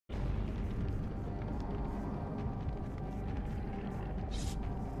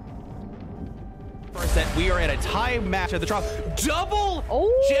That we are in a tie match at the drop. Double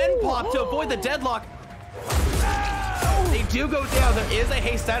gen pop to avoid the deadlock. They do go down. There is a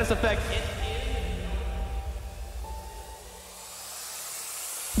haste status effect.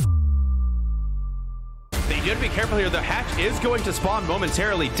 They do have to be careful here. The hatch is going to spawn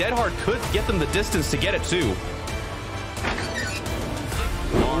momentarily. Dead Hard could get them the distance to get it too.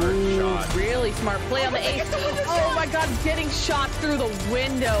 Shot. Really smart play on the ace. Oh my god, getting shot through the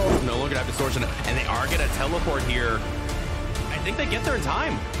window. No longer have distortion, and they are gonna teleport here. I think they get there in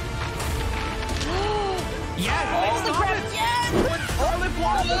time. Yes! Oh, the grab! Yes! Oh my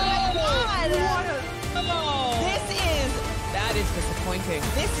god! That is disappointing.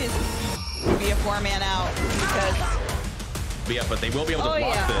 This is be a 4-man out because. Yeah, but they will be able to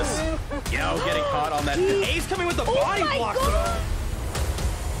block this. Yo, getting caught on that. Ace coming with the body block.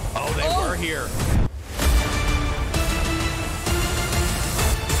 Oh, they were here.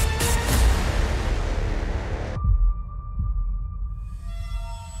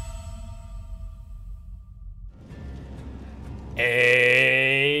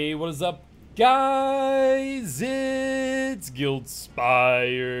 Hey, what is up, guys? It's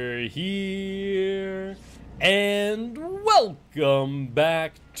Giltspire here, and welcome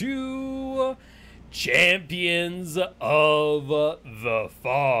back to Champions of the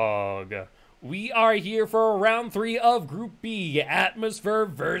Fog. We are here for round 3 of Group B, Atmosfer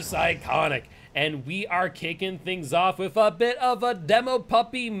vs. Iconic, and we are kicking things off with a bit of a demo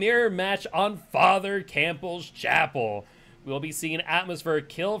puppy mirror match on Father Campbell's Chapel. We'll be seeing Atmosfer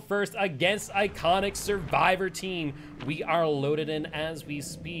kill first against Iconic Survivor team. We are loaded in as we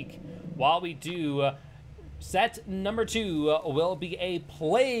speak. While we do, set number 2 will be a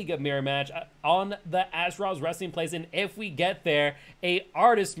Plague mirror match on the Ashral's Wrestling Place, and if we get there, a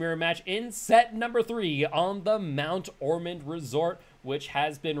Artist mirror match in set number 3 on the Mount Ormond Resort, which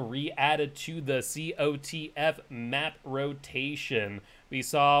has been re-added to the COTF map rotation. We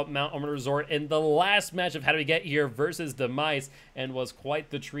saw Mount Ormond Resort in the last match of How Do We Get Here versus Demise, and was quite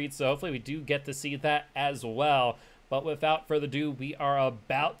the treat, so hopefully we do get to see that as well. But without further ado, we are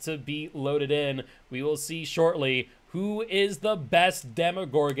about to be loaded in. We will see shortly who is the best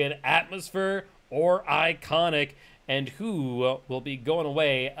Demogorgon, Atmosfer or Iconic, and who will be going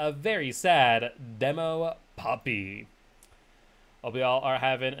away a very sad Demo Puppy. Hope you all are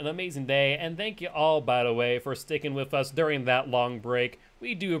having an amazing day, and thank you all, by the way, for sticking with us during that long break.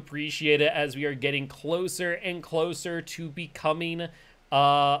 We do appreciate it as we are getting closer and closer to becoming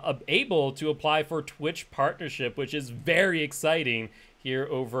able to apply for Twitch partnership, which is very exciting here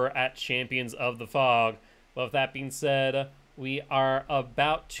over at Champions of the Fog. Well, with that being said, we are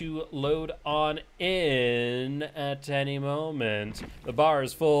about to load on in at any moment. The bar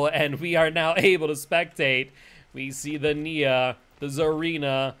is full, and we are now able to spectate. We see the Nia, the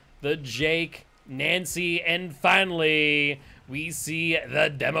Zarina, the Jake, Nancy, and finally, we see the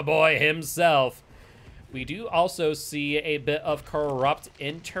Demo Boy himself. We do also see a bit of corrupt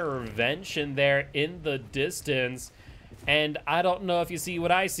intervention there in the distance. And I don't know if you see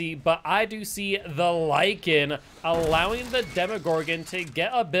what I see, but I do see the Lycan allowing the Demogorgon to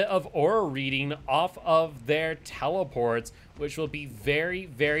get a bit of aura reading off of their teleports, which will be very,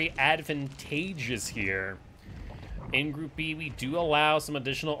 very advantageous here. In Group B, we do allow some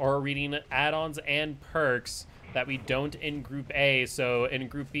additional aura reading add-ons and perks that we don't in Group A. So in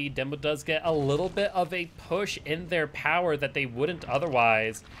Group B, Demo does get a little bit of a push in their power that they wouldn't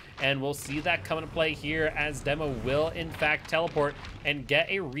otherwise. And we'll see that come into play here as Demo will in fact teleport and get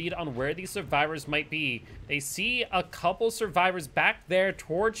a read on where these survivors might be. They see a couple survivors back there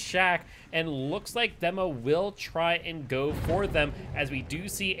towards Shack, and looks like Demo will try and go for them, as we do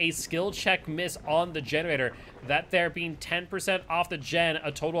see a skill check miss on the generator. That there being 10% off the gen,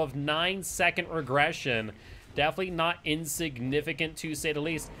 a total of 9-second regression. Definitely not insignificant, to say the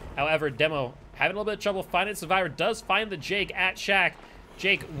least. However, Demo having a little bit of trouble finding Survivor, does find the Jake at Shack.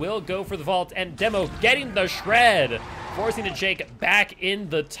 Jake will go for the vault, and Demo getting the shred, forcing the Jake back in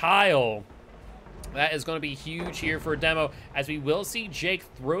the tile. That is going to be huge here for Demo, as we will see Jake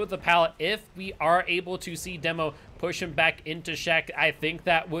throw the pallet. If we are able to see Demo push him back into Shack, I think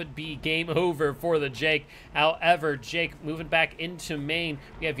that would be game over for the Jake. However, Jake moving back into main.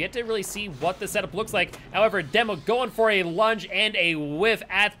 We have yet to really see what the setup looks like. However, Demo going for a lunge and a whiff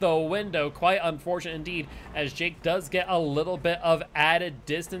at the window. Quite unfortunate indeed, as Jake does get a little bit of added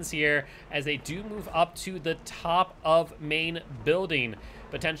distance here as they do move up to the top of main building.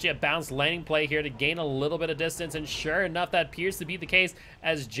 Potentially a bounce landing play here to gain a little bit of distance, and sure enough, that appears to be the case,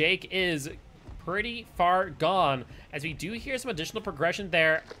 as Jake is pretty far gone, as we do hear some additional progression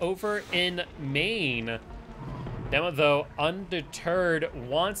there over in main. Demo, though, undeterred,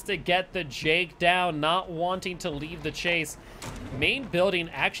 wants to get the Jake down, not wanting to leave the chase. Main building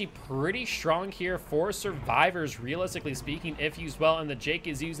actually pretty strong here for survivors, realistically speaking, if used well, and the Jake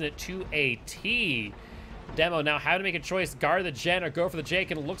is using it to a T. Demo now having to make a choice, guard the gen or go for the Jake,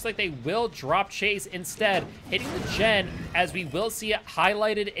 and it looks like they will drop chase instead, hitting the gen, as we will see it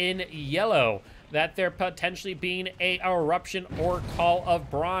highlighted in yellow, that there potentially being a eruption or call of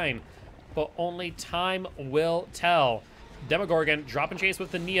brine. But only time will tell. Demogorgon dropping chase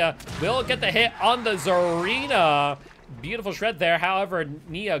with the Nia will get the hit on the Zarina. Beautiful shred there. However,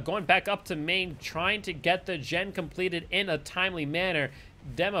 Nia going back up to main, trying to get the gen completed in a timely manner.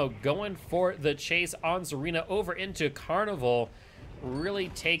 Demo going for the chase on Zarina over into Carnival, really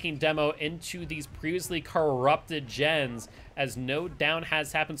taking Demo into these previously corrupted gens, as no down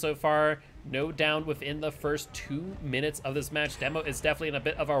has happened so far. No down within the first 2 minutes of this match. Demo is definitely in a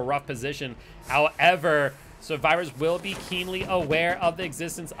bit of a rough position. However, survivors will be keenly aware of the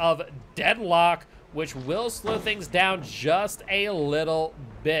existence of Deadlock, which will slow things down just a little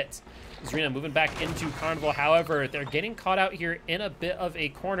bit. Zarina moving back into Carnival. However, they're getting caught out here in a bit of a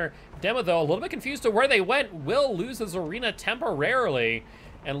corner. Demo, though, a little bit confused to where they went, will lose the Zarina temporarily.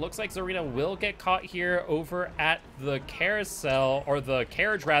 And looks like Zarina will get caught here over at the carousel, or the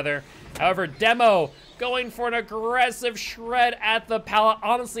carriage rather. However, Demo going for an aggressive shred at the pallet.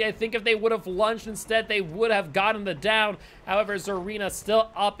 Honestly, I think if they would have lunged instead, they would have gotten the down. However, Zarina still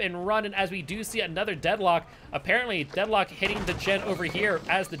up and running, as we do see another Deadlock. Apparently, Deadlock hitting the gen over here,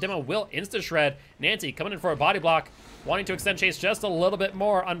 as the Demo will insta-shred. Nancy coming in for a body block, wanting to extend chase just a little bit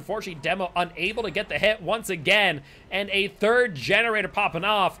more. Unfortunately, Demo unable to get the hit once again, and a third generator popping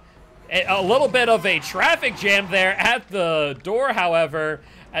off. A little bit of a traffic jam there at the door, however,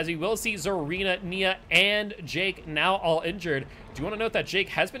 as we will see Zarina, Nia, and Jake now all injured. Do you want to note that Jake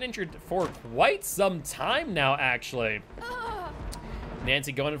has been injured for quite some time now, actually?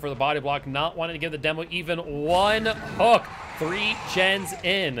 Nancy going in for the body block, not wanting to give the Demo even one hook. 3 gens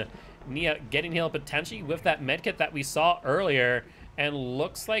in. Nia getting healed potentially with that medkit that we saw earlier. And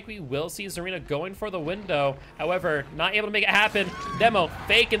looks like we will see Zarina going for the window. However, not able to make it happen. Demo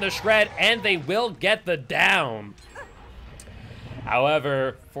faking the shred, and they will get the down.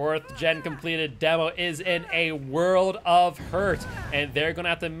 However, 4th gen completed. Demo is in a world of hurt, and they're going to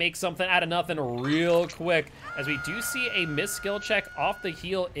have to make something out of nothing real quick, as we do see a missed skill check off the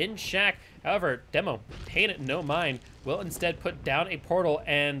heel in Shack. However, Demo, paying it no mind, will instead put down a portal,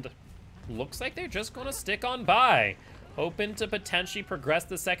 and looks like they're just going to stick on by, hoping to potentially progress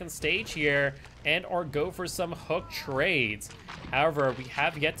the second stage here and or go for some hook trades. However, we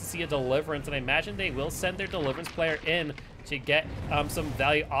have yet to see a Deliverance, and I imagine they will send their Deliverance player in to get some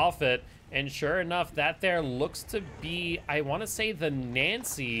value off it. And sure enough, that there looks to be, I want to say, the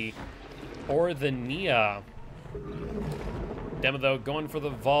Nancy or the Nia. Demo, though, going for the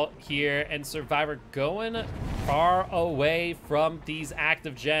vault here, and Survivor going far away from these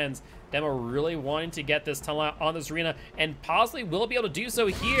active gens. Demo really wanting to get this tunnel out on this arena, and possibly will be able to do so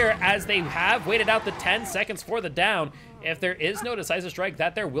here, as they have waited out the 10 seconds for the down. If there is no decisive strike,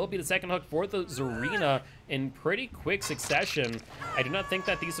 that there will be the second hook for the Zarina in pretty quick succession. I do not think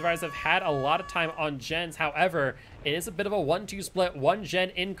that these survivors have had a lot of time on gens. However, it is a bit of a 1-2 split. 1 gen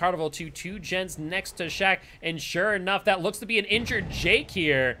in Carnival to 2 gens next to Shack, and sure enough, that looks to be an injured Jake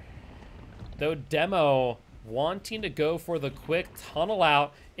here. Though Demo wanting to go for the quick tunnel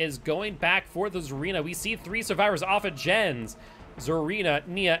out is going back for the Zarina. We see 3 survivors off of gens: Zarina,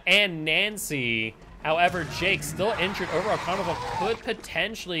 Nia, and Nancy. However, Jake, still injured over a Carnival, could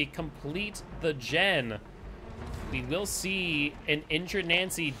potentially complete the gen. We will see an injured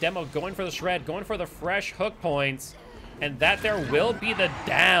Nancy. Demo going for the shred, going for the fresh hook points, and that there will be the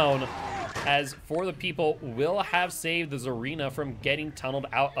down, as for the people will have saved the Zarina from getting tunneled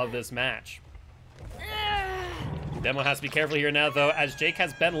out of this match. Demo has to be careful here now, though, as Jake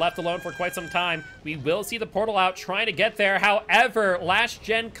has been left alone for quite some time. We will see the portal out, trying to get there. However, last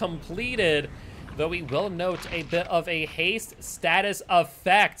gen completed, though we will note a bit of a haste status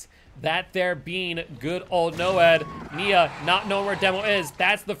effect, that there being good old Noed. Nia not knowing where Demo is.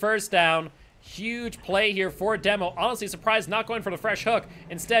 That's the first down. Huge play here for Demo. Honestly surprised not going for the fresh hook.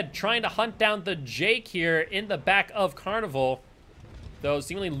 Instead, trying to hunt down the Jake here in the back of Carnival, though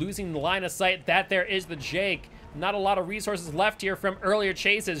seemingly losing the line of sight that there is the Jake. Not a lot of resources left here from earlier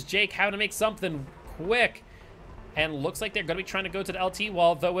chases. Jake having to make something quick. And looks like they're going to be trying to go to the LT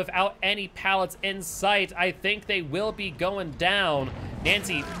wall, though without any pallets in sight. I think they will be going down.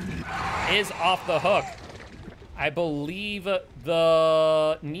 Nancy is off the hook. I believe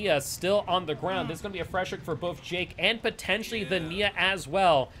the Nia still on the ground. This is going to be a fresh look for both Jake and potentially the Nia as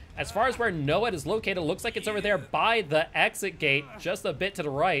well. As far as where Noah is located, it looks like it's over there by the exit gate, just a bit to the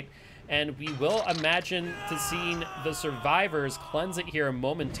right. And we will imagine to seeing the survivors cleanse it here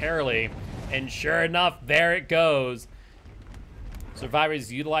momentarily. And sure enough, there it goes.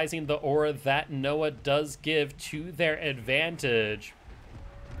 Survivors utilizing the aura that Noah does give to their advantage.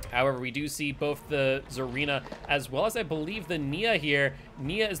 However, we do see both the Zarina as well as I believe the Nia here.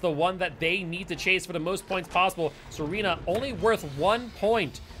 Nia is the one that they need to chase for the most points possible. Zarina only worth 1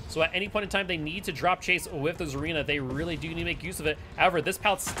 point. So at any point in time, they need to drop chase with the Zarina. They really do need to make use of it. However, this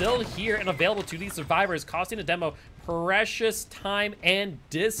pallet's still here and available to these survivors, costing the demo precious time and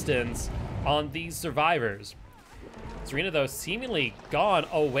distance on these survivors. Zarina, though, seemingly gone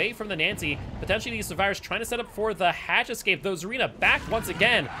away from the Nancy. Potentially these survivors trying to set up for the hatch escape, though Zarina back once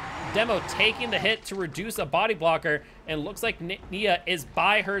again. Demo taking the hit to reduce a body blocker, and looks like Nia is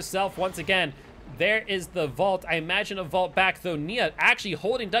by herself once again. There is the vault. I imagine a vault back, though Nia actually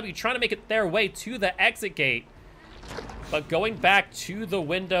holding W, trying to make it their way to the exit gate. But going back to the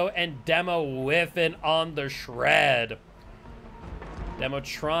window, and Demo whiffing on the shred. Demo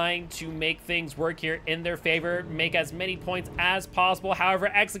trying to make things work here in their favor, make as many points as possible. However,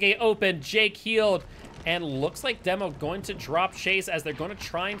 exit gate open, Jake healed, and looks like Demo going to drop chase as they're going to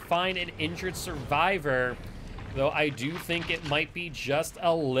try and find an injured survivor. Though I do think it might be just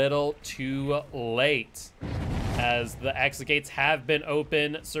a little too late, as the exit gates have been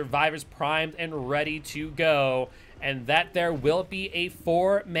open, survivors primed and ready to go, and that there will be a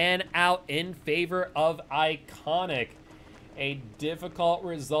 4-man out in favor of Iconic. A difficult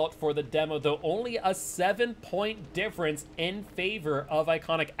result for the Demo, though only a 7-point difference in favor of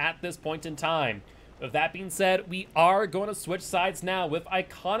Iconic at this point in time. With that being said, we are going to switch sides now with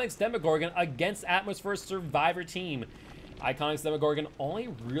Iconic's Demogorgon against Atmosfer's Survivor team. Iconic's Demogorgon only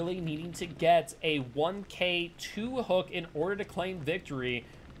really needing to get a 1K 2-hook in order to claim victory,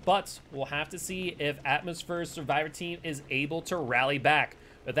 but we'll have to see if Atmosfer's Survivor team is able to rally back.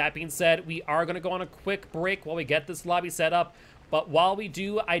 With that being said, we are going to go on a quick break while we get this lobby set up. But while we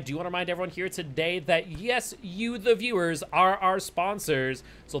do, I do want to remind everyone here today that yes, you, the viewers, are our sponsors.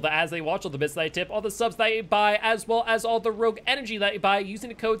 So that as they watch all the bits that I tip, all the subs that I buy, as well as all the rogue energy that I buy using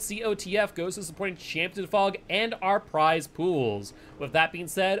the code COTF goes to supporting Champions of Fog and our prize pools. With that being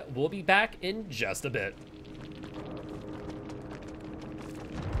said, we'll be back in just a bit.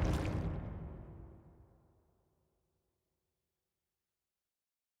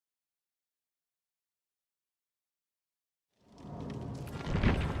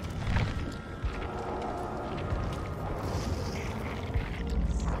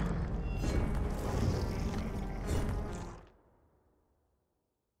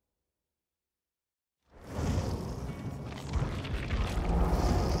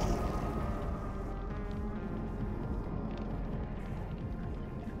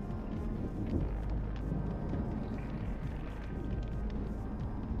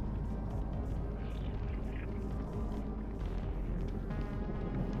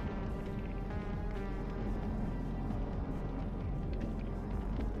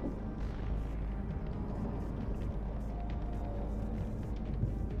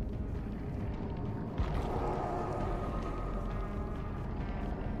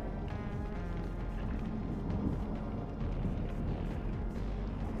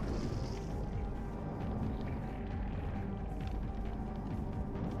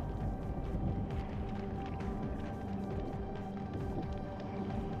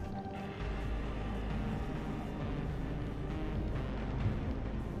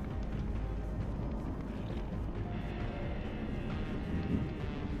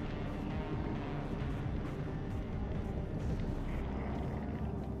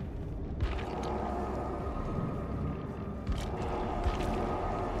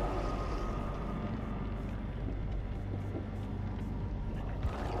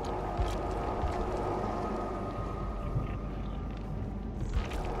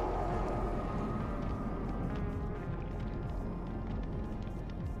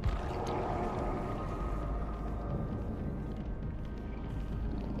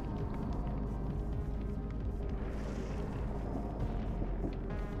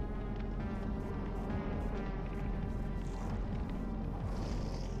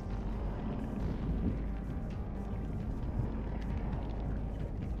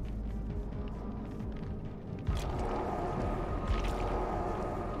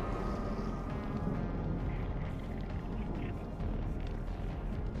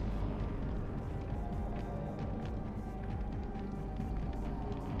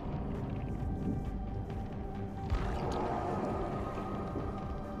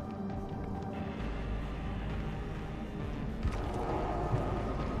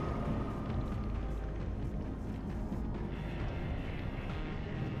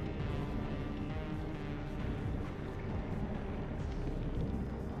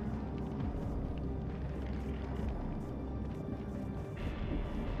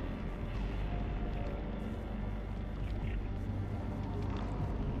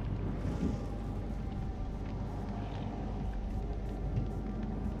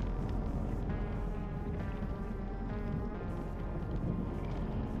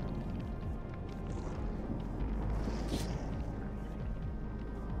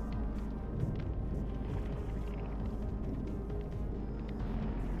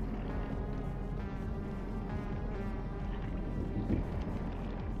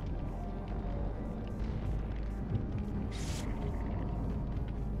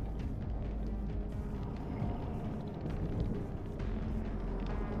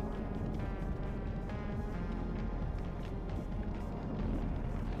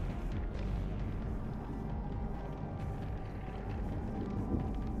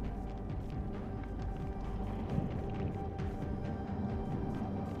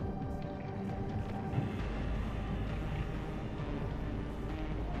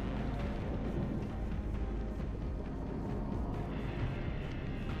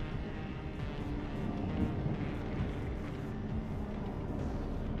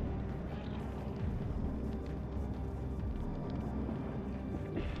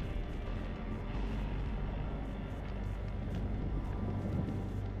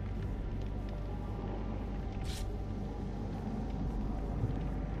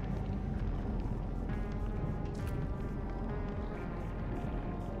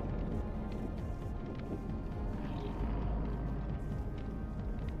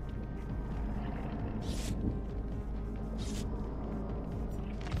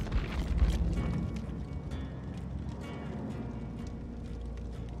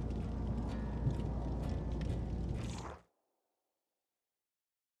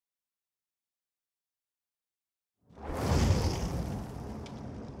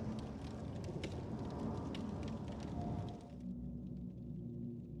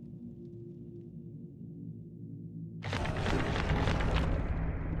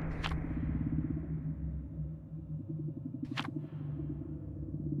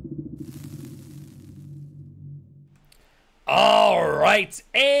 right,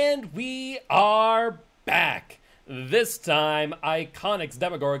 and we are back. This time, Iconic's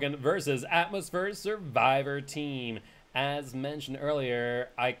Demogorgon versus Atmosfer Survivor Team. As mentioned earlier,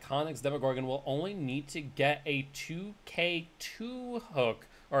 Iconic's Demogorgon will only need to get a 2K2 hook,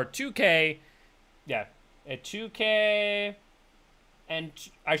 or 2K, yeah, a 2K, and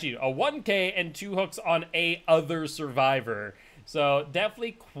actually a 1K and 2 hooks on a other survivor. So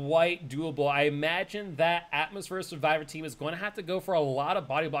definitely quite doable. I imagine that Atmosfer Survivor Team is going to have to go for a lot of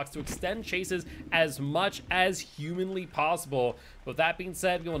body blocks to extend chases as much as humanly possible. With that being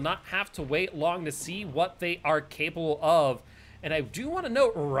said, we will not have to wait long to see what they are capable of. And I do want to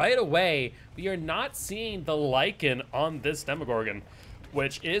note right away, we are not seeing the lichen on this Demogorgon,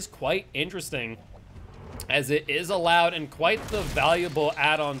 which is quite interesting, as it is allowed and quite the valuable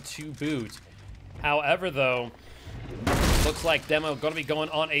add-on to boot. However, though, looks like Demo going to be going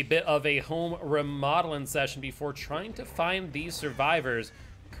on a bit of a home remodeling session before trying to find these survivors.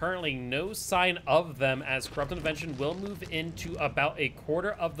 Currently, no sign of them, as Corrupt Intervention will move into about a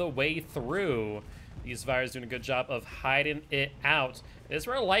quarter of the way through. These survivors doing a good job of hiding it out. This is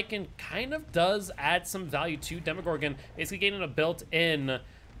where Lycan kind of does add some value to Demogorgon, basically getting a built-in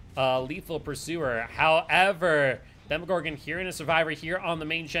lethal pursuer. However, Demogorgon hearing a survivor here on the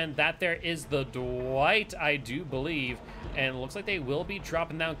main gen, that there is the Dwight, I do believe, and it looks like they will be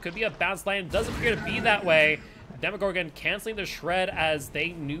dropping down. Could be a bounce line, does appear to be that way. Demogorgon canceling the shred as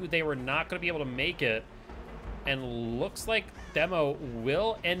they knew they were not going to be able to make it, and looks like Demo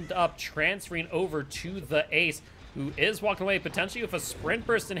will end up transferring over to the Ace, who is walking away potentially with a sprint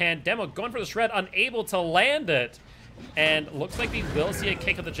burst in hand. Demo going for the shred, unable to land it. And looks like we will see a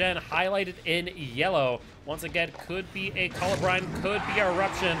kick of the gen highlighted in yellow. Once again, could be a Colubrine, could be a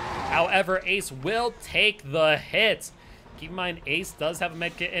Eruption. However, Ace will take the hit. Keep in mind, Ace does have a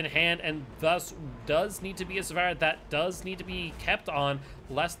medkit in hand and thus does need to be a survivor that does need to be kept on,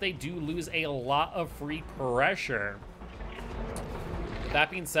 lest they do lose a lot of free pressure. With that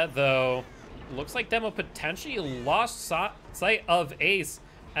being said, though, looks like Demo potentially lost sight of Ace,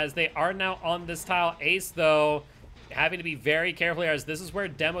 as they are now on this tile. Ace, though, having to be very careful here, as this is where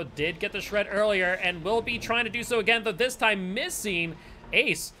Demo did get the shred earlier and will be trying to do so again, though this time missing.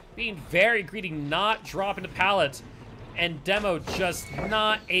 Ace being very greedy, not dropping the pallet, and Demo just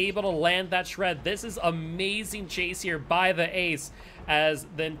not able to land that shred. This is amazing chase here by the Ace, as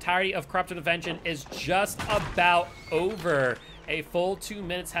the entirety of Corrupt Intervention is just about over. A full 2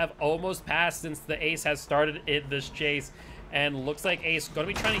 minutes have almost passed since the Ace has started in this chase. And looks like Ace going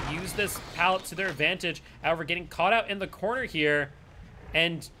to be trying to use this pallet to their advantage. However, getting caught out in the corner here.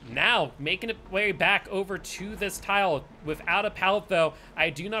 And now making it way back over to this tile without a pallet, though. I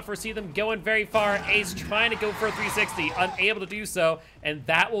do not foresee them going very far. Ace trying to go for a 360, unable to do so. And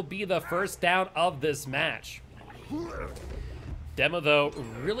that will be the first down of this match. Demo, though,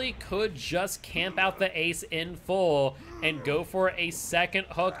 really could just camp out the Ace in full and go for a second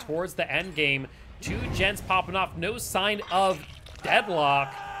hook towards the end game. 2 gens popping off, no sign of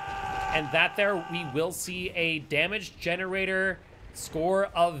deadlock, and that there we will see a damage generator score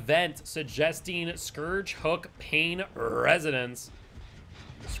event suggesting Scourge Hook Pain Resonance.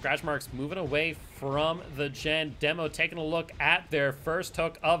 Scratch marks moving away from the gen. Demo taking a look at their first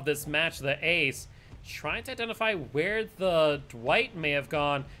hook of this match, the Ace, trying to identify where the Dwight may have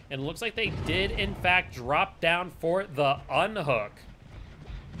gone, and looks like they did in fact drop down for the unhook.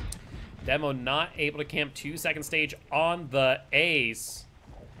 Demo not able to camp 2nd stage on the Ace.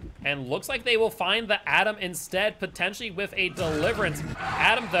 And looks like they will find the Adam instead, potentially with a deliverance.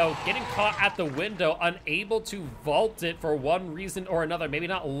 Adam, though, getting caught at the window, unable to vault it for one reason or another. Maybe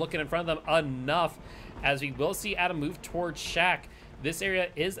not looking in front of them enough, as we will see Adam move towards Shack. This area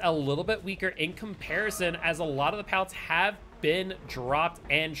is a little bit weaker in comparison, as a lot of the pallets have been dropped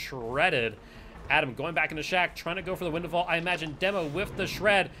and shredded. Adam going back into Shack, trying to go for the window vault. I imagine Demo with the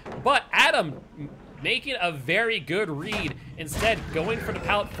shred, but Adam making a very good read. Instead, going for the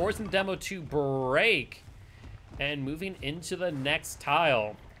pallet, forcing Demo to break. And moving into the next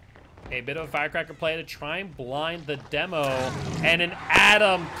tile. A bit of a firecracker play to try and blind the Demo. And an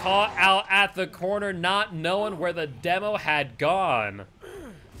Adam caught out at the corner, not knowing where the Demo had gone.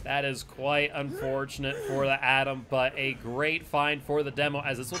 That is quite unfortunate for the Adam, but a great find for the Demo,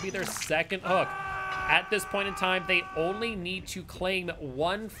 as this will be their second hook. At this point in time, they only need to claim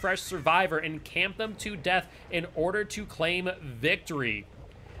 1 fresh survivor and camp them to death in order to claim victory.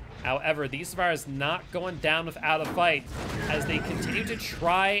 However, these survivors not going down without a fight, as they continue to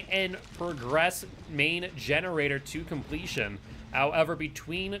try and progress main generator to completion. However,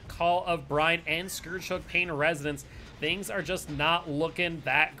 between Call of Brine and Scourge Hook Pain Resonance, things are just not looking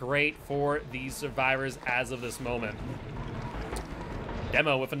that great for these survivors as of this moment.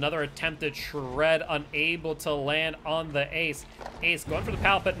 Demo with another attempted shred, unable to land on the ace. Ace going for the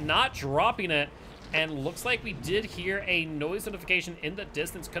pallet, but not dropping it. And looks like we did hear a noise notification in the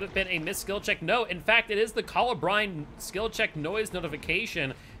distance. Could have been a missed skill check. No, in fact, it is the Colubrine skill check noise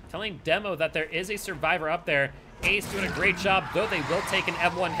notification telling Demo that there is a survivor up there. Ace doing a great job, though they will take an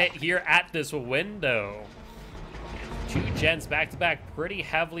M1 hit here at this window. Two gens back-to-back, pretty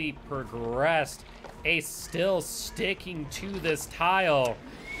heavily progressed. Ace still sticking to this tile.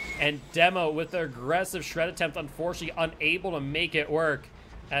 And Demo with the aggressive shred attempt, unfortunately unable to make it work,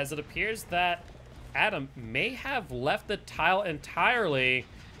 as it appears that Adam may have left the tile entirely,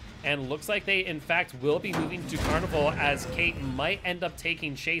 and looks like they in fact will be moving to Carnival, as Kate might end up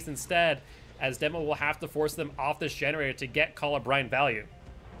taking Chase instead, as Demo will have to force them off this generator to get Colubrine value.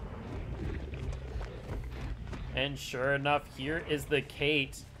 And sure enough, here is the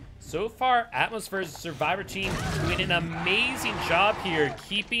Kate. So far, Atmosfer's Survivor team doing an amazing job here,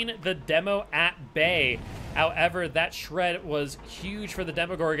 keeping the Demo at bay. However, that shred was huge for the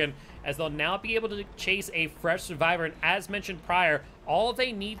Demogorgon, as they'll now be able to chase a fresh Survivor. And as mentioned prior, all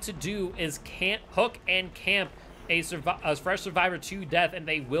they need to do is hook and camp a fresh Survivor to death, and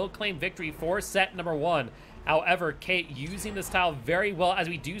they will claim victory for set number 1. However, Kate using this tile very well, as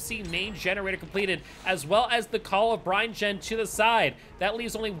we do see main generator completed, as well as the Colubrine gen to the side. That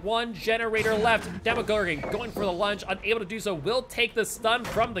leaves only one generator left. Demogorgon going for the lunge, unable to do so, will take the stun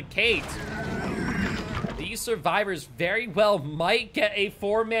from the Kate. These survivors very well might get a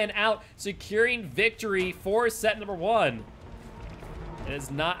 4-man out, securing victory for set number 1. It is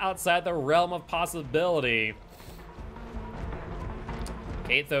not outside the realm of possibility.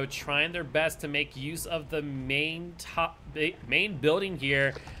 Kate, though, trying their best to make use of the main building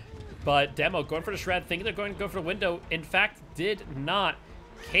here, but Demo going for the shred, thinking they're going to go for the window. In fact, did not.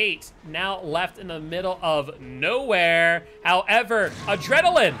 Kate now left in the middle of nowhere. However,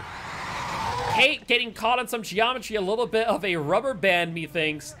 Adrenaline. Kate getting caught on some geometry, a little bit of a rubber band,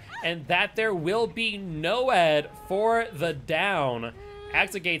 methinks, and that there will be Noed for the down.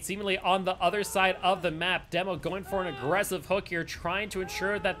 Exegate seemingly on the other side of the map. Demo going for an aggressive hook here, trying to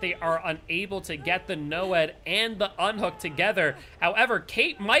ensure that they are unable to get the Noed and the unhook together. However,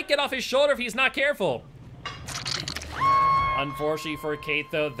 Kate might get off his shoulder if he's not careful. Unfortunately for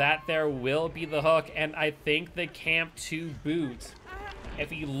Kate, though, that there will be the hook, and I think the camp to boot.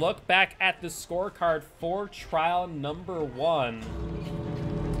 If you look back at the scorecard for trial number 1,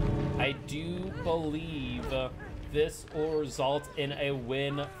 I do believe this will result in a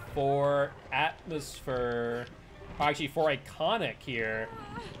win for Atmosfer, or actually for Iconic here,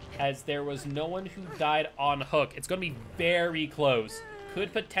 as there was no one who died on hook. It's going to be very close.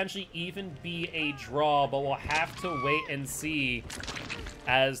 Could potentially even be a draw, but we'll have to wait and see,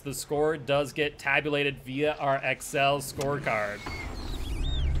 as the score does get tabulated via our Excel scorecard.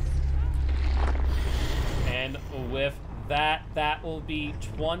 And with that will be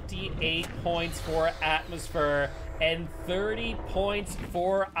 28 points for Atmosfer and 30 points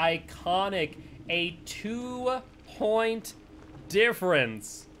for Iconic. A 2-point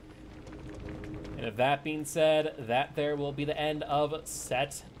difference. And if that being said, that there will be the end of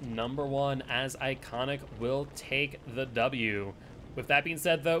set number 1, as Iconic will take the W. With that being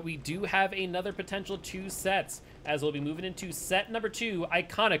said, though, we do have another potential 2 sets, as we'll be moving into set number 2,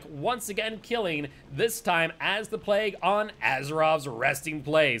 Iconic once again killing, this time as the Plague on Azerov's resting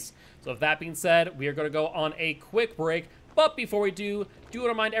place. So with that being said, we are going to go on a quick break. But before we do want to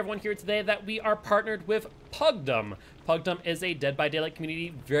remind everyone here today that we are partnered with Pugdom. Pugdom is a Dead by Daylight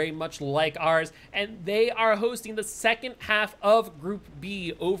community very much like ours, and they are hosting the second half of Group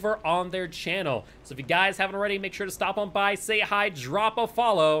B over on their channel. So if you guys haven't already, make sure to stop on by, say hi, drop a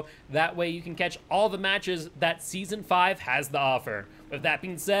follow. That way you can catch all the matches that Season 5 has to offer. With that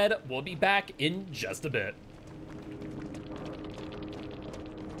being said, we'll be back in just a bit.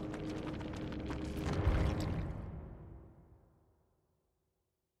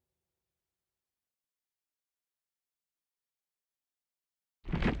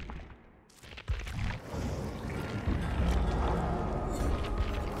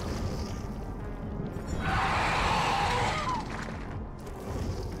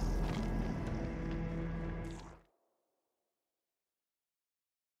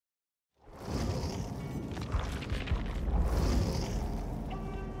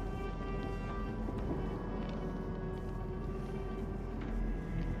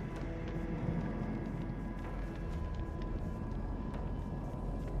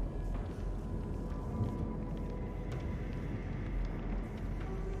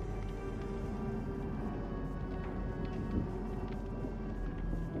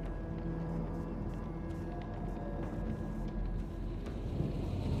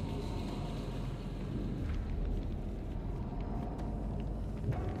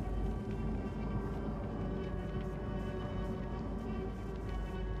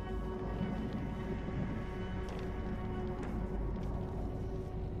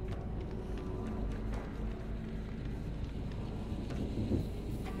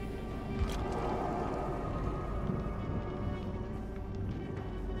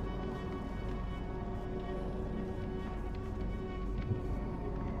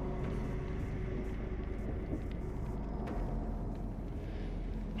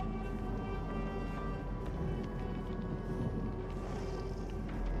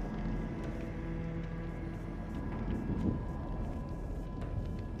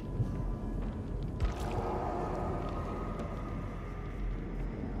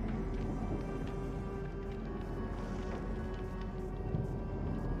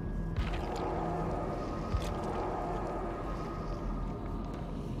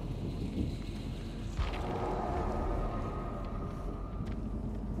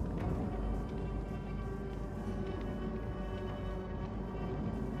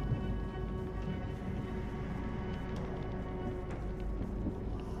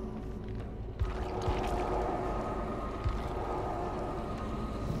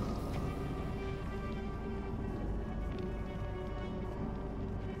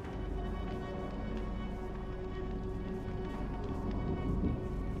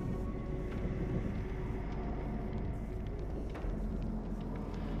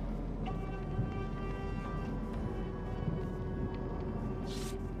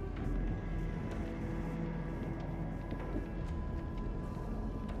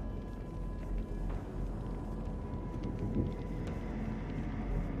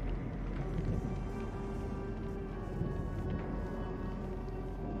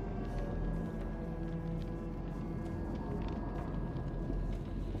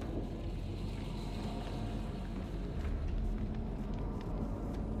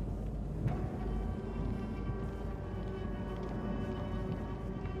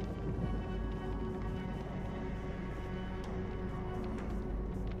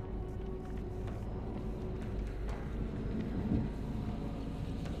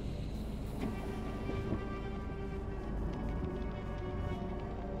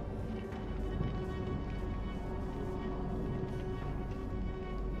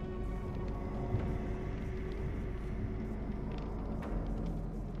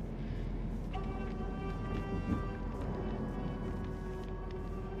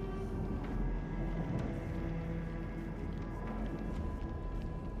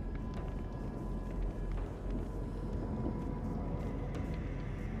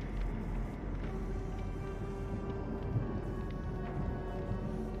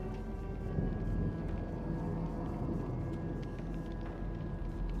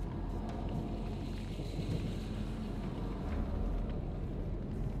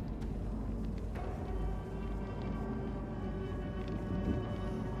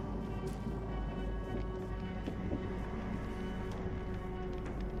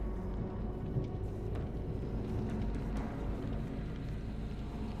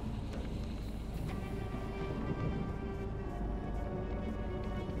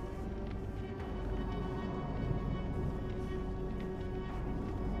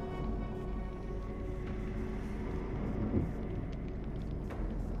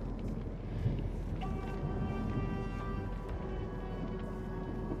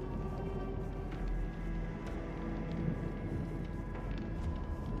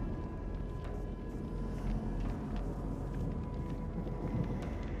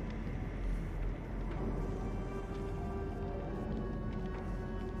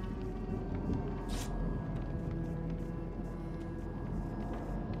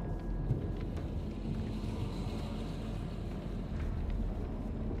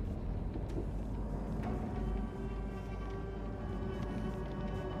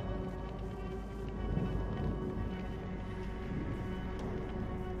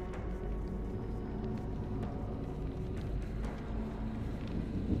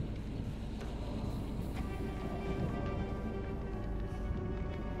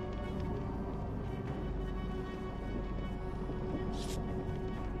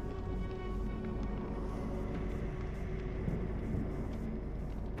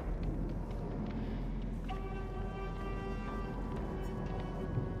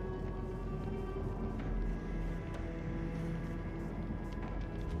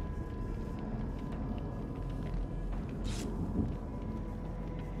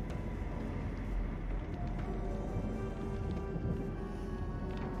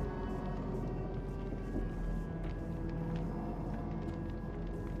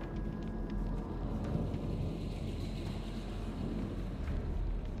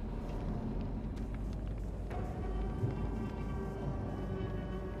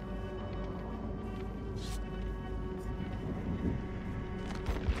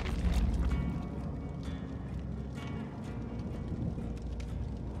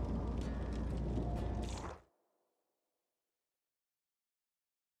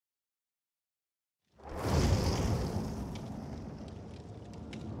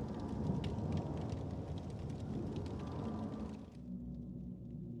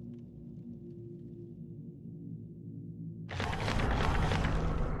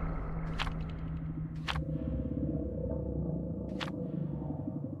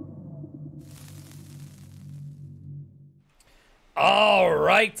 All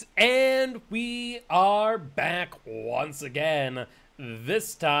right, and we are back once again.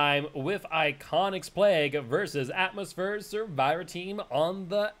 This time with Iconic's Plague versus Atmosfer's Survivor team on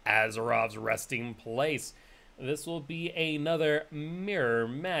the Azerov's resting place. This will be another mirror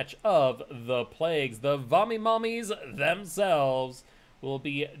match of the Plagues. The Vommy Mommies themselves will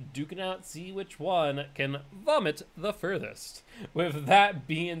be duking out, see which one can vomit the furthest. With that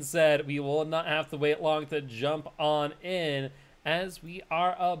being said, we will not have to wait long to jump on in, as we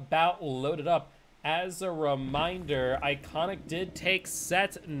are about loaded up. As a reminder, Iconic did take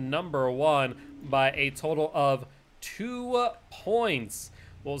set number 1 by a total of 2 points.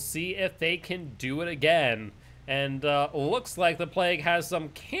 We'll see if they can do it again. And looks like the Plague has some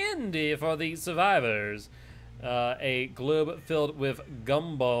candy for the survivors. A globe filled with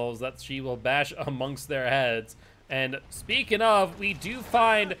gumballs that she will bash amongst their heads. And speaking of, we do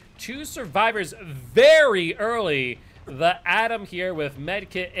find 2 survivors very early. The Adam here with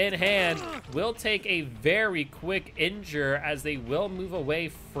medkit in hand will take a very quick injure as they will move away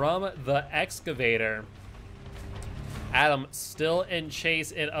from the excavator. Adam still in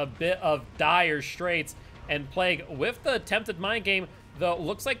chase in a bit of dire straits, and Plague with the attempted mind game, though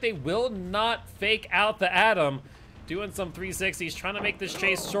looks like they will not fake out the Adam. Doing some 360s, trying to make this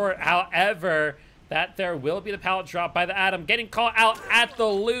chase short. However, that there will be the pallet drop by the Adam, getting caught out at the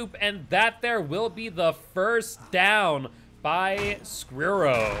loop, and that there will be the first down by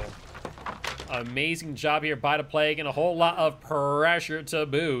Squirrel. Amazing job here by the Plague, and a whole lot of pressure to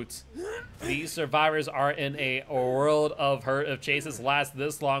boot. These survivors are in a world of hurt if chases last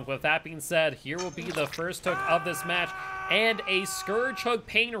this long. With that being said, here will be the first hook of this match, and a Scourge Hook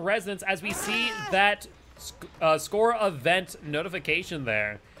Pain Resonance as we see that score event notification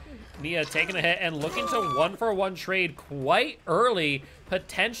there. Nia taking a hit and looking to 1-for-1 trade quite early.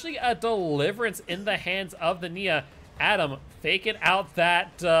 Potentially a deliverance in the hands of the Nia. Adam faking out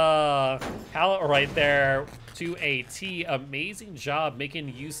that pallet right there to a T. Amazing job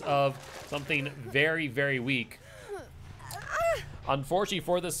making use of something very, very weak. Unfortunately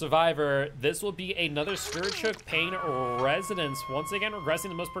for the survivor, this will be another Scourge Hook Pain Resonance. Once again, regressing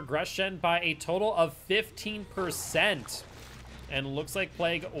the most progressed gen by a total of 15%. And looks like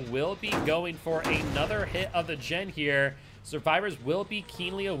Plague will be going for another hit of the gen here. Survivors will be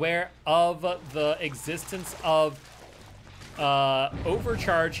keenly aware of the existence of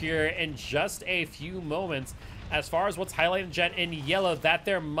overcharge here in just a few moments. As far as what's highlighted gen in yellow, that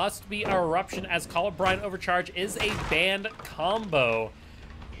there must be eruption, as Colubrine overcharge is a banned combo.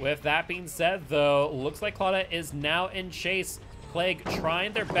 With that being said, though, looks like Claudette is now in chase. Plague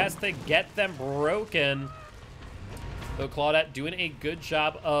trying their best to get them broken. Though Claudette doing a good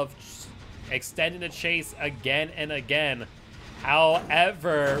job of extending the chase again and again.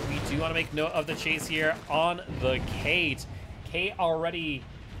 However, we do want to make note of the chase here on the Kate. Kate already,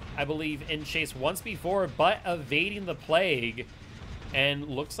 I believe, in chase once before, but evading the Plague. And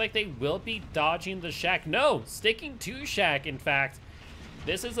looks like they will be dodging the Shack. No, sticking to Shack, in fact.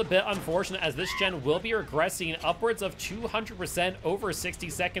 This is a bit unfortunate, as this gen will be regressing upwards of 200% over 60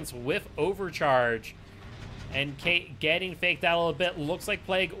 seconds with overcharge. And Kate getting faked out a little bit. Looks like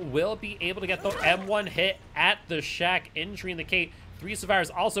Plague will be able to get the M1 hit at the Shack, injuring the Kate. 3 survivors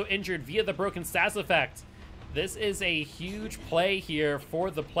also injured via the broken stats effect. This is a huge play here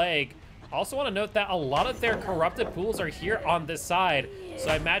for the Plague. Also want to note that a lot of their corrupted pools are here on this side. So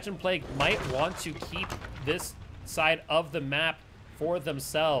I imagine Plague might want to keep this side of the map for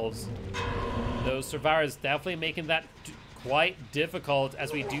themselves. Those survivors definitely making that quite difficult,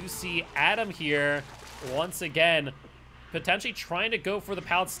 as we do see Adam here once again potentially trying to go for the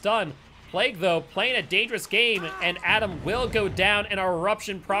pallet stun. Plague, though, playing a dangerous game, and Adam will go down, and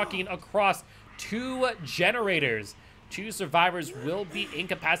eruption proccing across 2 generators. 2 survivors will be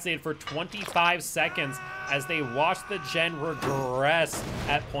incapacitated for 25 seconds as they watch the gen regress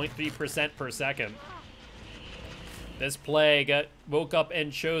at 0.3% per second. This Plague woke up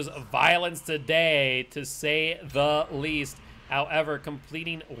and chose violence today, to say the least. However,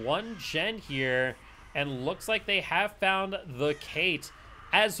 completing 1 gen here, and looks like they have found the Kate,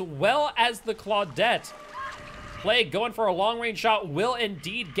 as well as the Claudette. Plague going for a long-range shot will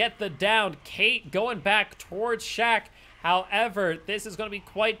indeed get the down. Kate going back towards Shack. However, this is going to be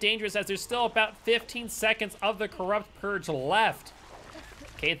quite dangerous, as there's still about 15 seconds of the Corrupt Purge left.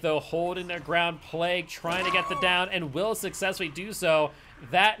 Kate, though, holding their ground. Plague trying to get the down, and will successfully do so.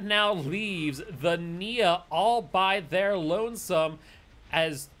 That now leaves the Nia all by their lonesome,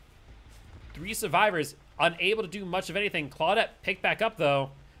 as 3 survivors unable to do much of anything. Claudette picked back up,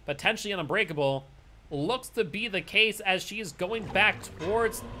 though, potentially unbreakable. Looks to be the case, as she is going back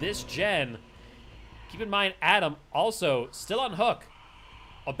towards this gen. Keep in mind, Adam also still on hook.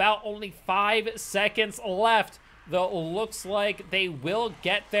 About only 5 seconds left, though it looks like they will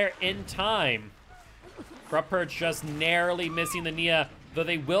get there in time. Corrupt Purge just narrowly missing the Nia, though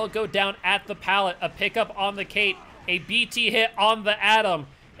they will go down at the pallet. A pickup on the Kate, a BT hit on the Adam,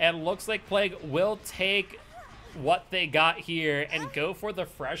 and looks like Plague will take what they got here and go for the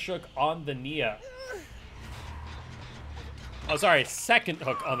fresh hook on the Nia. Oh, sorry, second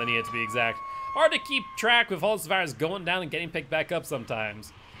hook on the Nia to be exact. Hard to keep track with all the survivors going down and getting picked back up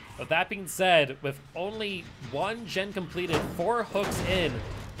sometimes. But that being said, with only 1 gen completed, 4 hooks in,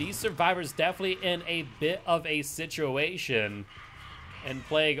 these survivors definitely in a bit of a situation. And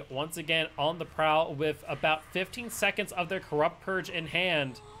Plague once again on the prowl with about 15 seconds of their Corrupt Purge in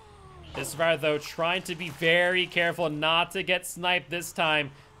hand. This survivor, though, trying to be very careful not to get sniped this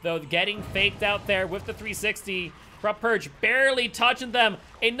time, though getting faked out there with the 360. Corrupt Purge barely touching them.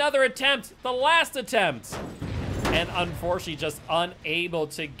 Another attempt, the last attempt. And unfortunately just unable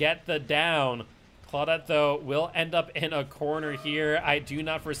to get the down. Claudette, though, will end up in a corner here. I do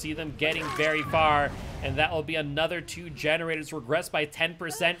not foresee them getting very far. And that will be another 2 generators regress by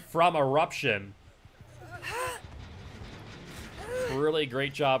 10% from Eruption. Really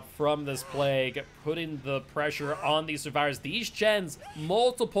great job from this Plague, putting the pressure on these survivors. These gens,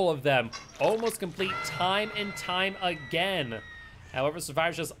 multiple of them, almost complete time and time again. However,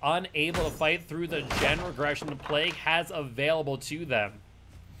 survivors just unable to fight through the gen regression the Plague has available to them.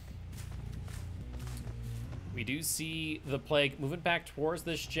 We do see the Plague moving back towards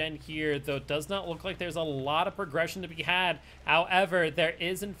this gen here, though it does not look like there's a lot of progression to be had. However, there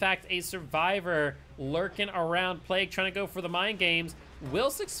is in fact a survivor lurking around Plague trying to go for the mind games.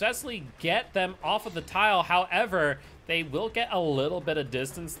 Will successfully get them off of the tile. However, they will get a little bit of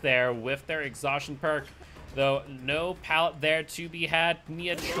distance there with their exhaustion perk. Though no pallet there to be had.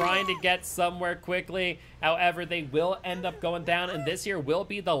 Nia trying to get somewhere quickly. However, they will end up going down, and this here will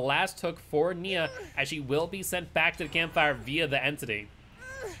be the last hook for Nia, as she will be sent back to the campfire via the entity.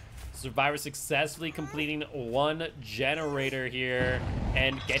 Survivor successfully completing 1 generator here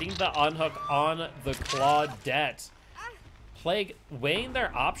and getting the unhook on the Claudette. Plague weighing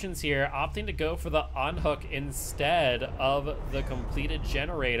their options here, opting to go for the unhook instead of the completed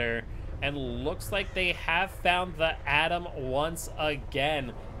generator. And looks like they have found the Adam once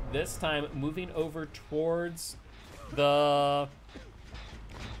again. This time moving over towards the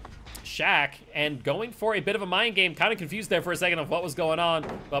shack and going for a bit of a mind game. Kind of confused there for a second of what was going on,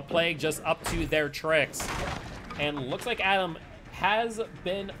 but Plague just up to their tricks. And looks like Adam has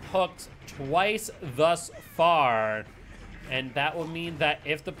been hooked twice thus far. And that will mean that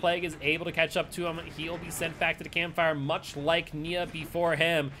if the Plague is able to catch up to him, he'll be sent back to the campfire, much like Nia before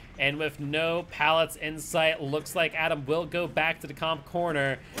him. And with no pallets in sight, looks like Adam will go back to the comp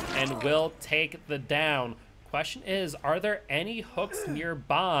corner and will take the down. Question is, are there any hooks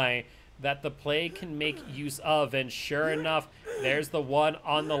nearby that the Plague can make use of? And sure enough, there's the one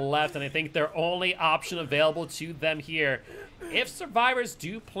on the left, and I think their only option available to them here. If survivors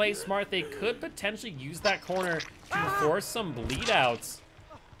do play smart, they could potentially use that corner to force some bleed outs.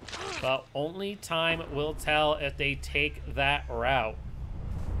 But only time will tell if they take that route.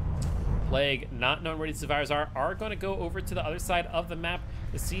 Plague, not knowing where these survivors are going to go over to the other side of the map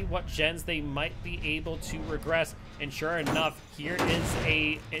to see what gens they might be able to regress. And sure enough, here is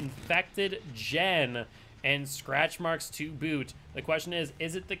a infected gen and scratch marks to boot. The question is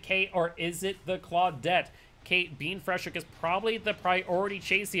it the Kate or is it the Claudette? Kate being fresh hook is probably the priority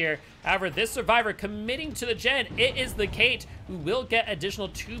chase here. However, this survivor committing to the gen, it is the Kate who will get additional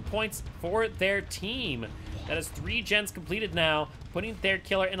 2 points for their team. That is 3 gens completed now, putting their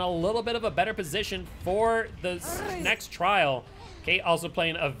killer in a little bit of a better position for the next trial. Kate also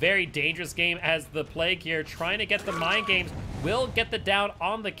playing a very dangerous game as the Plague here, trying to get the mind games, will get the down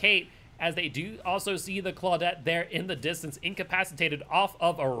on the Kate, as they do also see the Claudette there in the distance, incapacitated off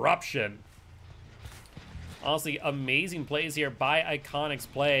of Eruption. Honestly, amazing plays here by Iconic's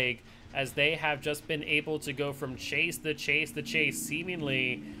Plague, as they have just been able to go from chase to chase to chase,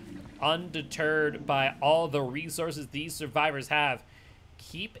 seemingly undeterred by all the resources these survivors have.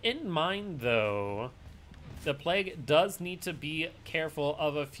 Keep in mind, though, the Plague does need to be careful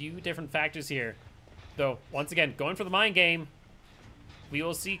of a few different factors here. Though, once again, going for the mind game, we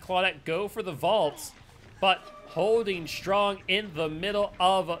will see Claudette go for the vaults, but holding strong in the middle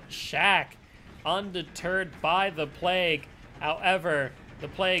of shack, undeterred by the Plague. However, the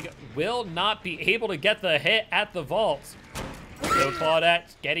Plague will not be able to get the hit at the vault. So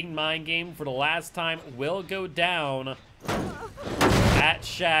Claudette, getting mind game for the last time, will go down at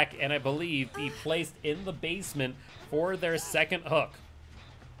shack, and I believe be placed in the basement for their second hook.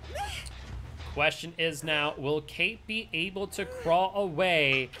 Question is now, will Kate be able to crawl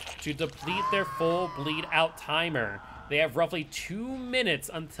away to deplete their full bleed out timer? They have roughly 2 minutes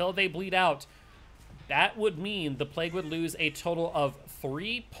until they bleed out. That would mean the Plague would lose a total of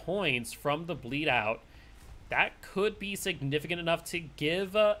 3 points from the bleed out. That could be significant enough to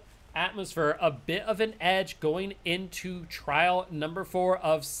give Atmosfer a bit of an edge going into trial number 4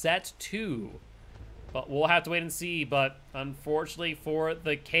 of set 2. But we'll have to wait and see. But unfortunately for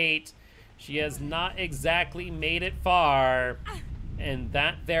the Kate, she has not exactly made it far. And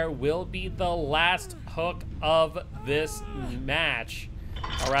that there will be the last hook of this match.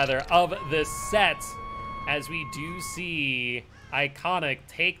 Or rather, of this set. As we do see Iconic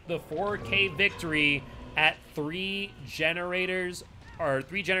take the 4K victory at 3 generators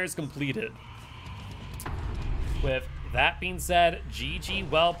completed. With that being said, GG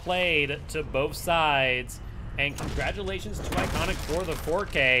well played to both sides, and congratulations to Iconic for the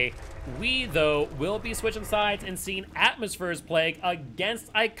 4K. We, though, will be switching sides and seeing Atmosfer's Plague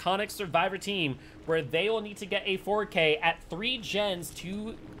against Iconic Survivor Team, where they will need to get a 4K at 3 gens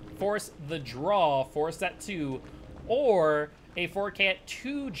to force the draw for set 2, or a 4K at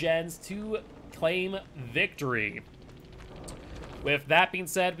 2 gens to claim victory. With that being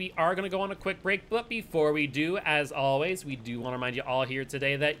said, we are going to go on a quick break, but before we do, as always, we do want to remind you all here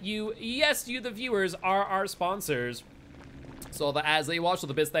today that you, yes, you the viewers, are our sponsors. So all the ads that you watch, all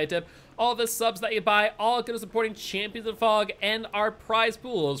the bits that I tip, all the subs that you buy, all good at supporting Champions of Fog and our prize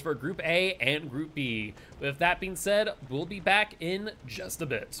pools for Group A and Group B. With that being said, we'll be back in just a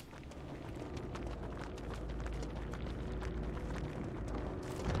bit.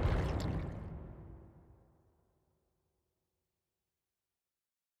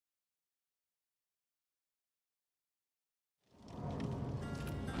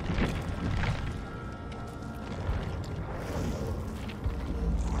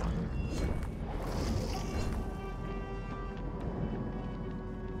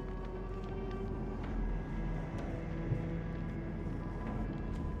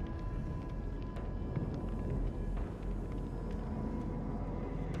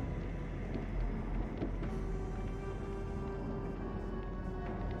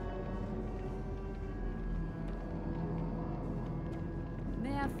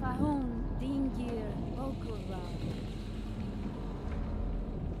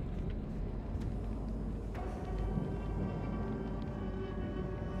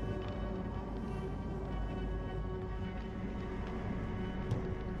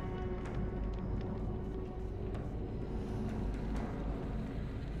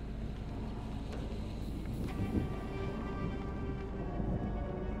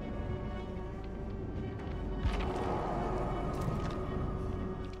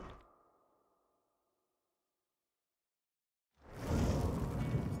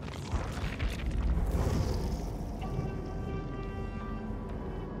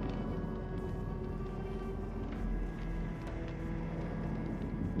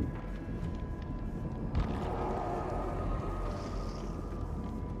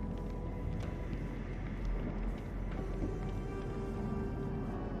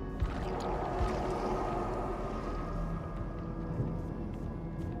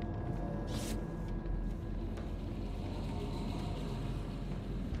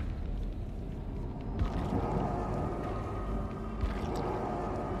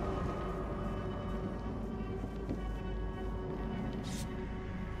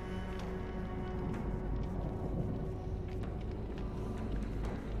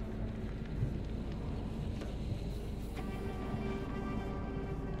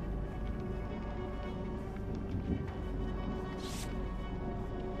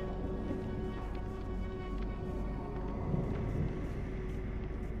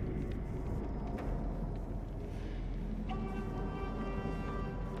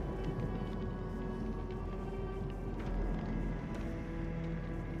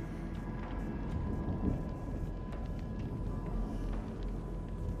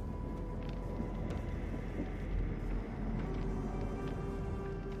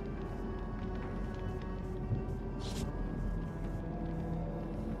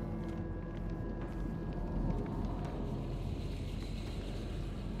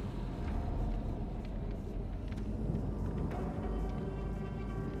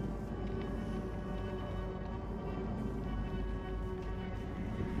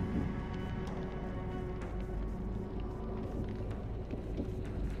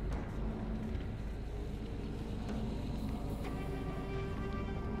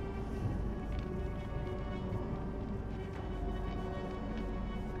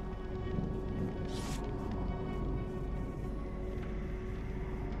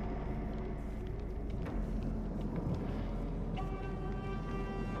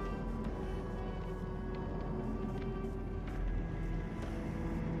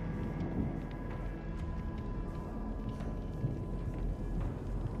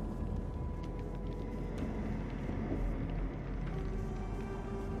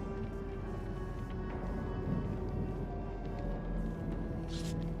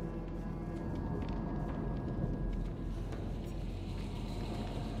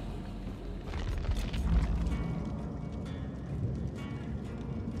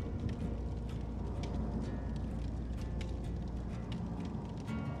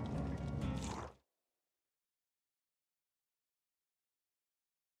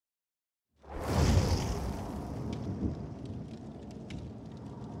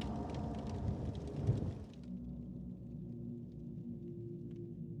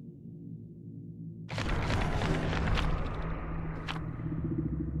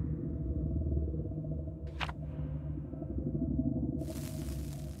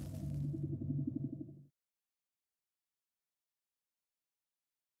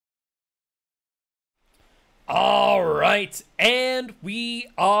 All right, and we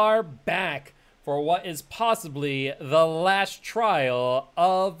are back for what is possibly the last trial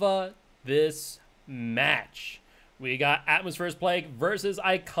of this match. We got Atmosfer's Plague versus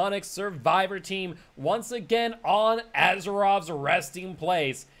Iconic Survivor Team once again on Azerov's resting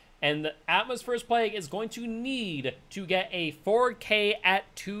place. And the Atmosfer's Plague is going to need to get a 4K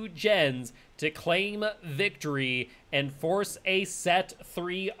at 2 gens to claim victory and force a set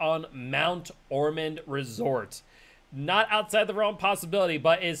 3 on Mount Ormond Resort. Not outside the realm possibility,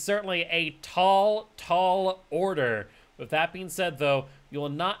 but is certainly a tall, tall order. With that being said, though, you will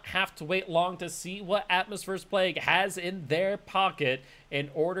not have to wait long to see what Atmosfer's Plague has in their pocket in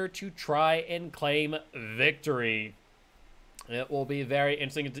order to try and claim victory. It will be very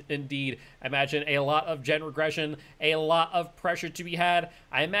interesting indeed. I imagine a lot of gen regression, a lot of pressure to be had.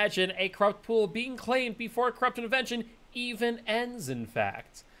 I imagine a corrupt pool being claimed before corrupt intervention even ends, in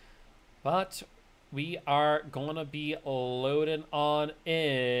fact. But we are going to be loading on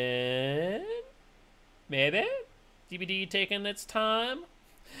in. Maybe? DVD taking its time?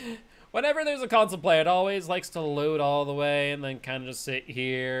 Whenever there's a console player, it always likes to load all the way and then kind of just sit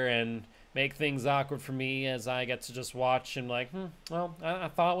here and make things awkward for me as I get to just watch and like, well, I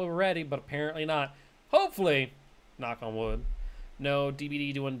thought we were ready, but apparently not. Hopefully, knock on wood, no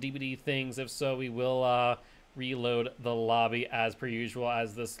DVD doing DVD things. If so, we will reload the lobby as per usual,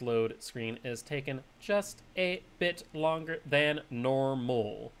 as this load screen is taking just a bit longer than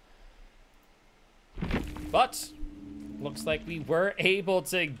normal. But looks like we were able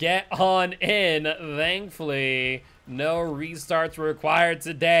to get on in, thankfully. No restarts were required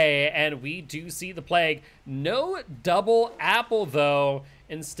today, and we do see the Plague. No double apple, though.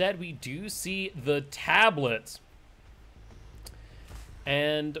 Instead, we do see the tablet.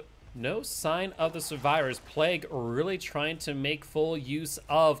 And no sign of the survivors. Plague really trying to make full use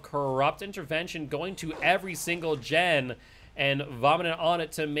of corrupt intervention, going to every single gen and vomiting on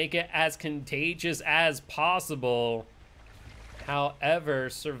it to make it as contagious as possible. However,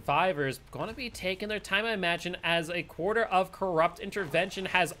 survivors going to be taking their time, I imagine, as a quarter of corrupt intervention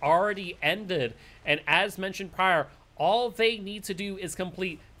has already ended. And as mentioned prior, all they need to do is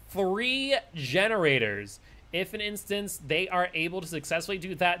complete 3 generators. If, in instance, they are able to successfully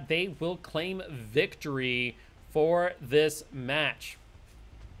do that, they will claim victory for this match.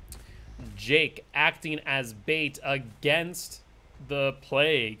 Jake acting as bait against the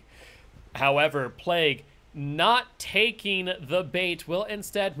Plague. However, Plague not taking the bait will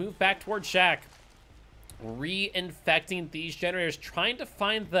instead move back towards Shack, reinfecting these generators, trying to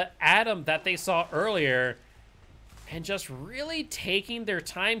find the atom that they saw earlier, and just really taking their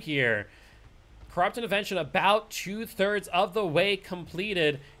time here. Corrupt intervention about 2/3 of the way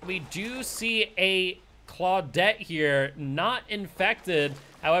completed. We do see a Claudette here, not infected.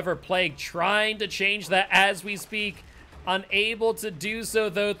 However, Plague trying to change that as we speak. Unable to do so,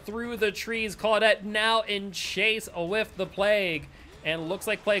 though, through the trees. Claudette now in chase with the Plague. And looks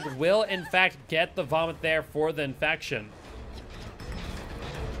like Plague will, in fact, get the vomit there for the infection.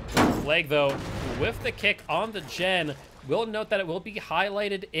 Plague, though, with the kick on the gen, will note that it will be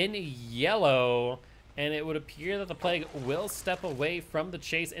highlighted in yellow. And it would appear that the Plague will step away from the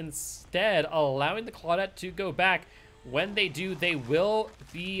chase instead, allowing the Claudette to go back. When they do, they will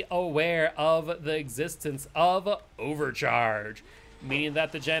be aware of the existence of Overcharge, meaning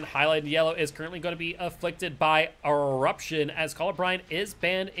that the gen highlighted in yellow is currently going to be afflicted by Eruption, as Colorblind is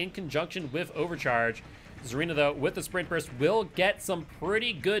banned in conjunction with Overcharge. Zarina, though, with the Sprint Burst, will get some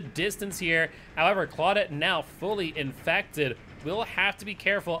pretty good distance here. However, Claudette, now fully infected, will have to be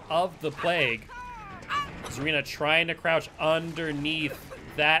careful of the Plague. Zarina trying to crouch underneath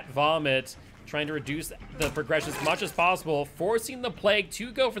that vomit, trying to reduce the progression as much as possible, forcing the Plague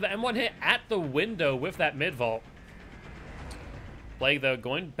to go for the M1 hit at the window with that mid-vault. Plague, though,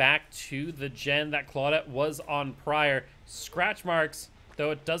 going back to the gen that Claudette was on prior. Scratch marks,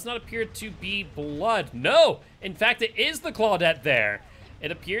 though it does not appear to be blood. No! In fact, it is the Claudette there. It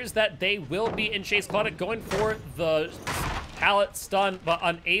appears that they will be in chase. Claudette going for the pallet stun, but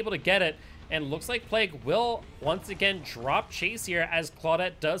unable to get it. And looks like Plague will once again drop chase here as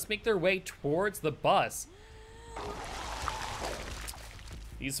Claudette does make their way towards the bus.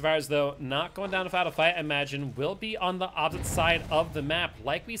 These survivors, though, not going down without a fight, I imagine, will be on the opposite side of the map.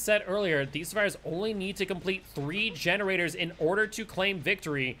 Like we said earlier, these survivors only need to complete 3 generators in order to claim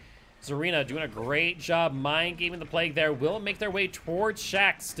victory. Zarina doing a great job mind gaming the Plague there, will make their way towards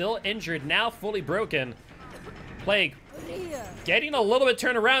Shack, still injured, now fully broken. Plague getting a little bit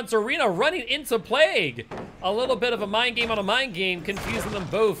turned around. Zarina running into Plague. A little bit of a mind game on a mind game, confusing them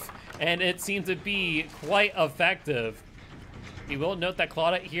both, and it seemed to be quite effective. We will note that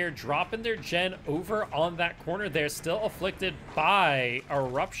Claudette here dropping their gen over on that corner there, still afflicted by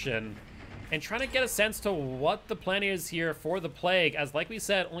Eruption. And trying to get a sense to what the plan is here for the Plague, as like we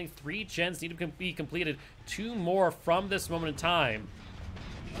said, only 3 gens need to be completed, 2 more from this moment in time.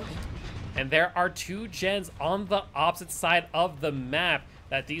 And there are 2 gens on the opposite side of the map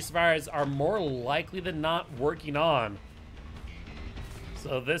that these survivors are more likely than not working on.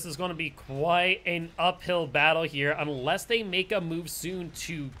 So this is going to be quite an uphill battle here, unless they make a move soon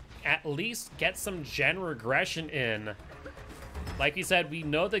to at least get some gen regression in. Like we said, we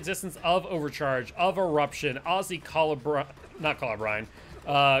know the existence of Overcharge, of Eruption, Aussie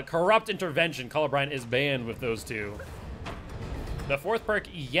Corrupt Intervention. Colubrine is banned with those 2. The 4th perk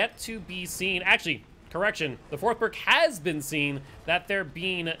yet to be seen. Actually, correction, the 4th perk has been seen, that there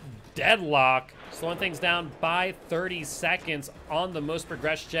being Deadlock, slowing things down by 30 seconds on the most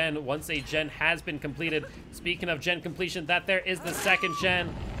progressed gen once a gen has been completed. Speaking of gen completion, that there is the 2nd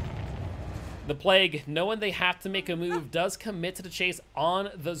gen. The Plague, knowing they have to make a move, does commit to the chase on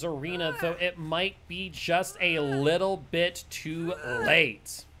the Zarina, though it might be just a little bit too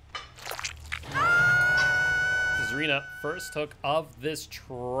late. Zarina, first hook of this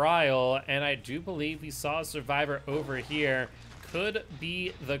trial, and I do believe we saw a survivor over here. Could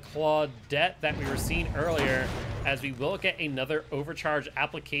be the Claudette that we were seeing earlier, as we will get another overcharge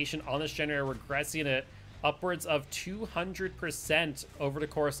application on this generator, regressing it upwards of 200% over the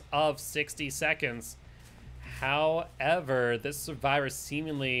course of 60 seconds. However, this survivor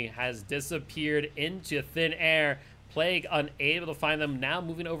seemingly has disappeared into thin air. Plague unable to find them, now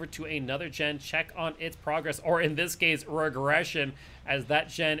moving over to another gen, check on its progress, or in this case, regression, as that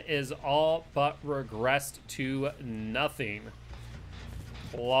gen is all but regressed to nothing.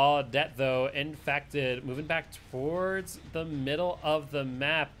 Claudette, though, infected, moving back towards the middle of the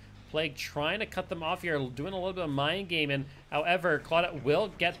map. Plague trying to cut them off here, doing a little bit of mind gaming. However, Claudette will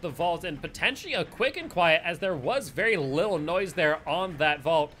get the vault, and potentially a quick and quiet, as there was very little noise there on that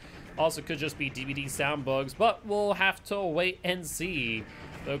vault. Also could just be DVD sound bugs, but we'll have to wait and see.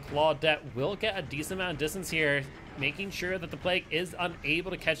 Though Claudette will get a decent amount of distance here, making sure that the Plague is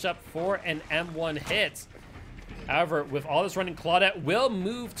unable to catch up for an M1 hit. However, with all this running, Claudette will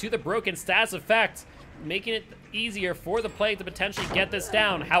move to the broken status effect, making it easier for the Plague to potentially get this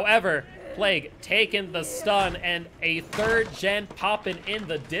down. However, Plague taking the stun and a 3rd gen popping in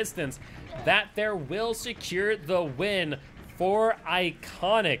the distance. That there will secure the win for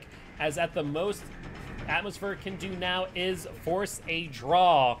Iconic, as at the most Atmosfer can do now is force a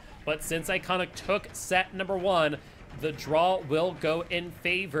draw. But since Iconic took set number 1, the draw will go in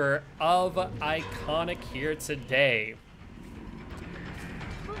favor of Iconic here today.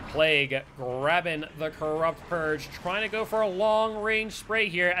 Plague grabbing the Corrupt Purge, trying to go for a long-range spray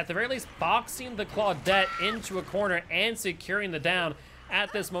here. At the very least, boxing the Claudette into a corner and securing the down.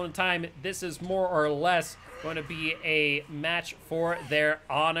 At this moment in time, this is more or less going to be a match for their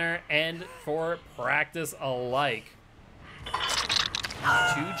honor and for practice alike.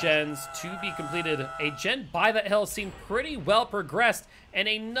 2 gens to be completed. A gen by that hill seemed pretty well progressed, and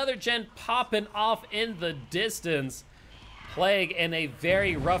another gen popping off in the distance. Plague in a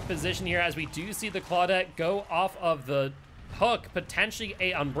very rough position here, as we do see the Claudette go off of the hook, potentially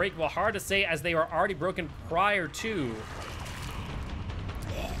a unbreakable. Hard to say, as they were already broken prior to.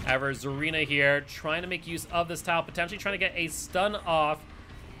 However, Zarina here trying to make use of this tile, potentially trying to get a stun off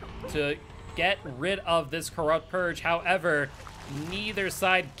to get rid of this Corrupt Purge. However, neither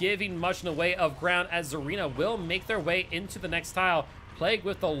side giving much in the way of ground, as Zarina will make their way into the next tile. Plague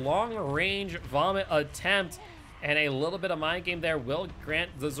with the long-range vomit attempt, and a little bit of mind game there will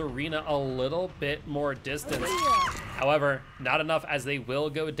grant the Zarina a little bit more distance. However, not enough, as they will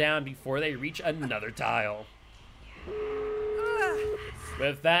go down before they reach another tile.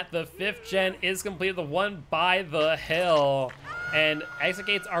 With that, the 5th gen is completed, the one by the hill. And exit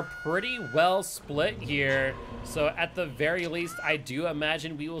gates are pretty well split here. So at the very least, I do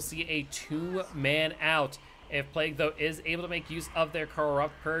imagine we will see a 2-man out. If Plague, though, is able to make use of their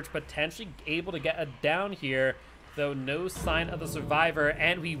Corrupt Purge, potentially able to get a down here, though no sign of the survivor.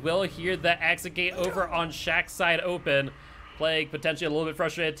 And we will hear the exit gate over on Shaq's side open. Plague potentially a little bit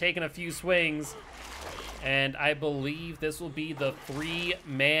frustrated, taking a few swings. And I believe this will be the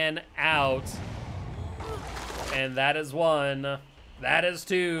 3-man out. And that is 1, that is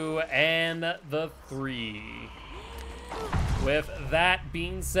 2, and the 3. With that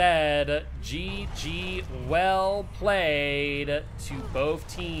being said, GG, well played to both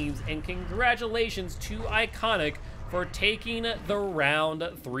teams, and congratulations to Iconic for taking the round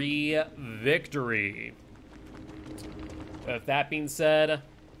 3 victory. With that being said,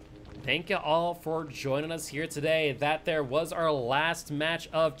 thank you all for joining us here today. That there was our last match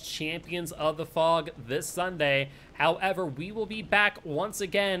of Champions of the Fog this Sunday. However, we will be back once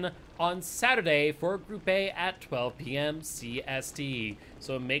again on Saturday for Group A at 12 p.m. CST.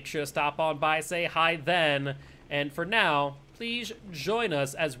 So make sure to stop on by, say hi then. And for now, please join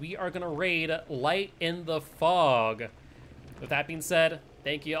us as we are going to raid Light in the Fog. With that being said,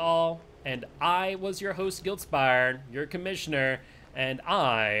 thank you all. And I was your host, Giltspire, your commissioner, and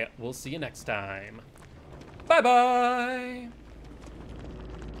I will see you next time. Bye-bye!